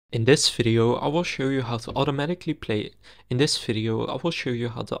In this video, I will show you how to automatically play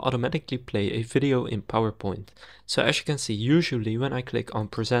a video in PowerPoint. So as you can see, usually when I click on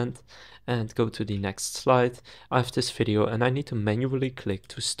present and go to the next slide, I have this video and I need to manually click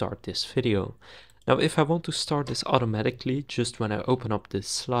to start this video. Now, if I want to start this automatically just when I open up this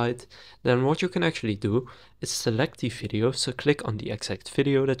slide, then what you can actually do is select the video. So click on the exact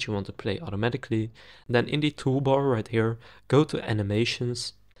video that you want to play automatically. Then in the toolbar right here, go to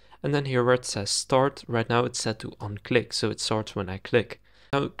animations. And then here where it says start, right now it's set to on click, so it starts when I click.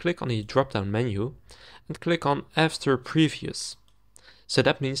 Now click on the drop down menu and click on after previous. So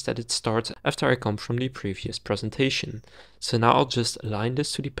that means that it starts after I come from the previous presentation. So now I'll just align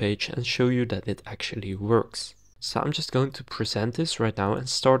this to the page and show you that it actually works. So I'm just going to present this right now and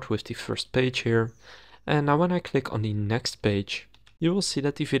start with the first page here. And now when I click on the next page, you will see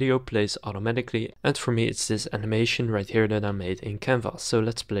that the video plays automatically, and for me it's this animation right here that I made in Canva. So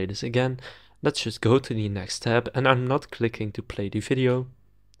let's play this again. Let's just go to the next tab, and I'm not clicking to play the video.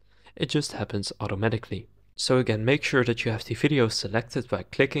 It just happens automatically. So again, make sure that you have the video selected by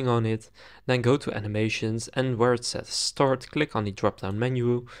clicking on it, then go to animations, and where it says start, click on the drop down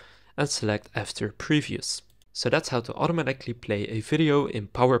menu and select after previous. So that's how to automatically play a video in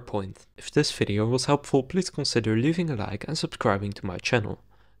PowerPoint. If this video was helpful, please consider leaving a like and subscribing to my channel.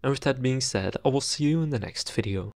 And with that being said, I will see you in the next video.